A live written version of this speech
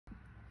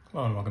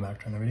Hello and welcome back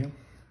to another video.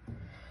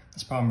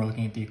 This problem we're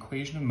looking at the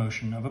equation of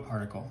motion of a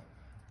particle.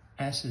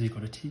 S is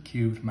equal to t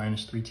cubed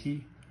minus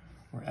 3t,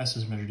 where S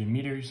is measured in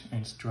meters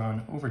and it's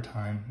drawn over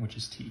time, which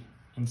is t,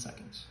 in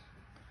seconds.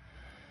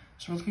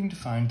 So we're looking to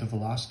find the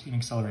velocity and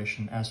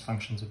acceleration as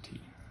functions of t.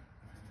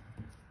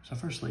 So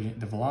firstly,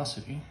 the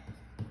velocity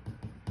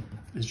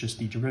is just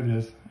the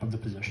derivative of the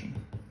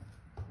position.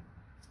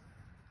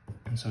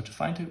 And so to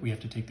find it, we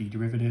have to take the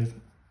derivative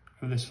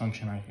of this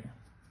function right here.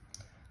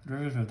 The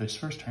derivative of this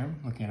first term,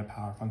 looking at a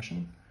power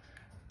function,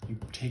 you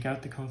take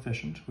out the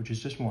coefficient, which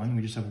is just 1,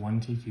 we just have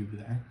 1t cubed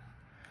there.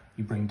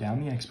 You bring down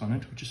the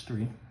exponent, which is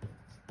 3.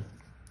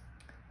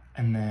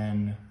 And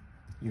then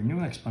your new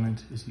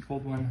exponent is the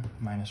old one,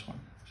 minus 1.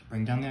 So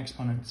bring down the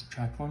exponent,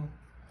 subtract 1.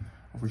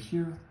 Over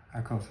here,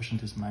 our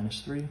coefficient is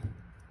minus 3.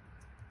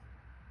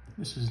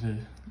 This is the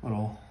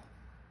little,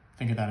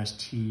 think of that as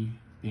t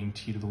being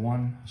t to the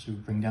 1. So we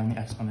bring down the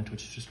exponent,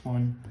 which is just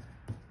 1.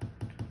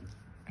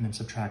 And then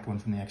subtract 1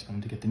 from the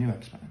exponent to get the new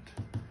exponent.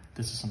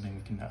 This is something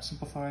we can now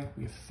simplify.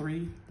 We have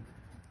 3,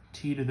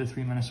 t to the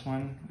 3 minus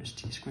 1 is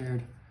t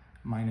squared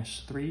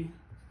minus 3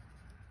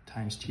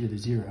 times t to the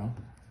 0.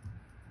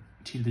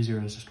 T to the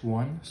 0 is just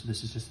 1, so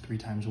this is just 3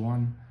 times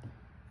 1,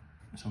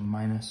 so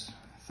minus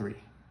 3.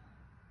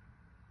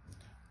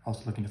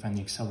 Also looking to find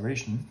the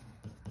acceleration,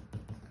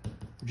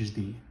 which is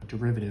the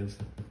derivative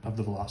of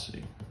the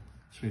velocity.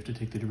 So we have to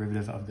take the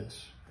derivative of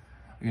this.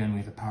 Again, we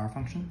have a power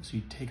function, so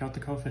you take out the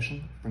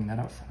coefficient, bring that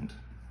out front,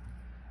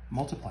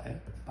 multiply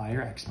it by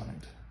your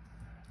exponent,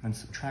 then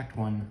subtract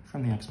 1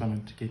 from the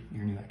exponent to get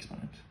your new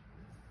exponent.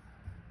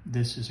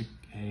 This is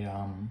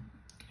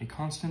a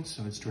constant,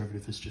 so its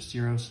derivative is just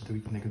 0, so that we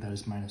can think of that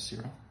as minus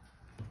 0.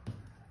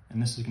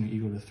 And this is going to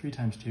equal to 3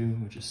 times 2,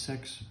 which is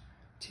 6.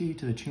 T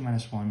to the 2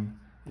 minus 1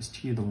 is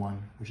t to the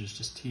 1, which is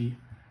just t.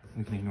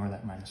 We can ignore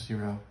that minus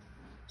 0.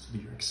 So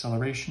that your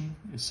acceleration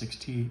is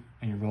 6t,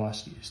 and your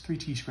velocity is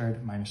 3t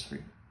squared minus 3.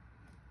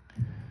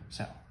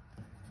 So,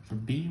 for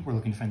b, we're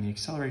looking to find the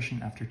acceleration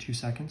after 2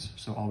 seconds,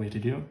 so all we have to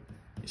do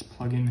is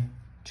plug in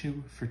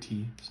 2 for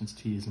t, since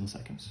t is in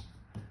seconds.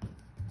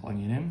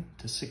 Plugging it in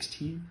to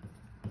 6t,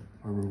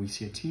 wherever we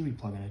see a t, we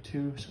plug in a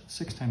 2, so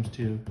 6 times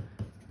 2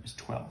 is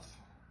 12.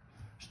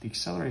 So the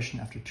acceleration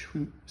after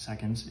 2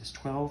 seconds is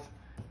 12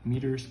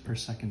 meters per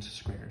second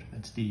squared.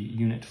 That's the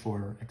unit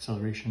for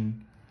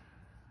acceleration.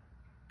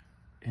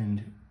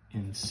 And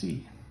in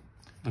C,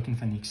 looking to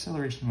find the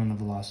acceleration when the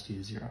velocity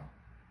is 0.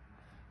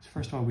 So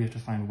first of all, we have to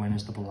find when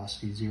is the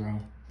velocity 0.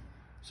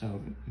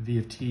 So v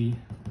of t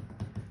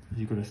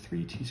is equal to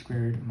 3t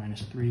squared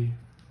minus 3.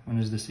 When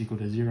is this equal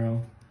to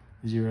 0?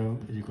 0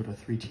 is equal to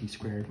 3t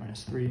squared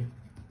minus 3.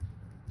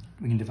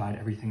 We can divide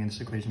everything in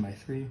this equation by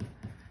 3,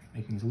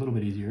 making it a little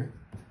bit easier.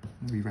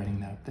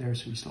 Rewriting that up there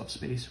so we still have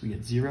space. We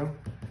get 0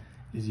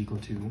 is equal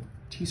to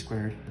t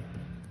squared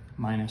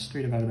minus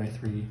 3 divided by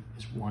 3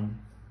 is 1.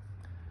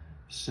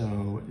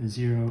 So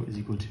 0 is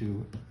equal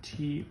to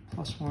t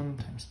plus 1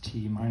 times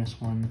t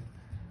minus 1,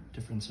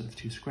 difference of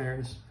 2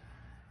 squares.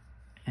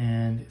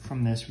 And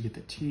from this, we get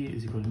that t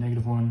is equal to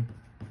negative 1,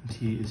 and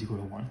t is equal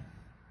to 1. In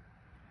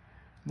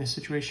this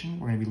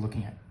situation, we're going to be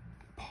looking at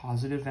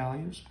positive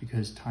values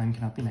because time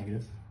cannot be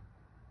negative.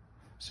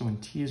 So when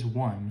t is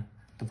 1,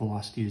 the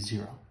velocity is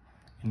 0.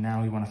 And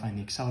now we want to find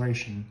the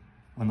acceleration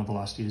when the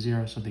velocity is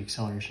 0, so the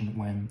acceleration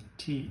when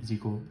t is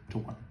equal to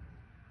 1.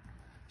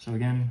 So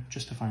again,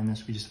 just to find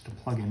this, we just have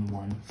to plug in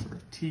 1 for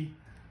t,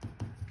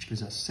 which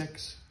gives us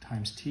 6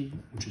 times t,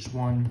 which is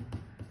 1,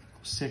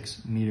 equals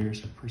 6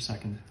 meters per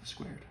second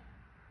squared.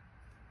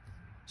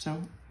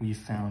 So we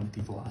found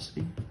the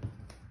velocity,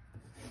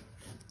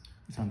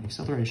 we found the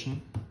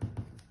acceleration,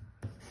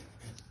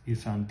 we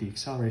found the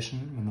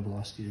acceleration when the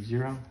velocity is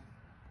 0,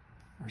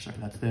 or sorry,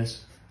 that's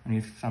this, and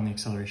we've found the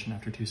acceleration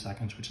after 2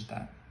 seconds, which is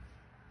that.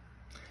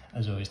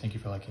 As always, thank you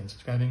for liking and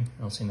subscribing, and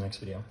I'll see you in the next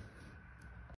video.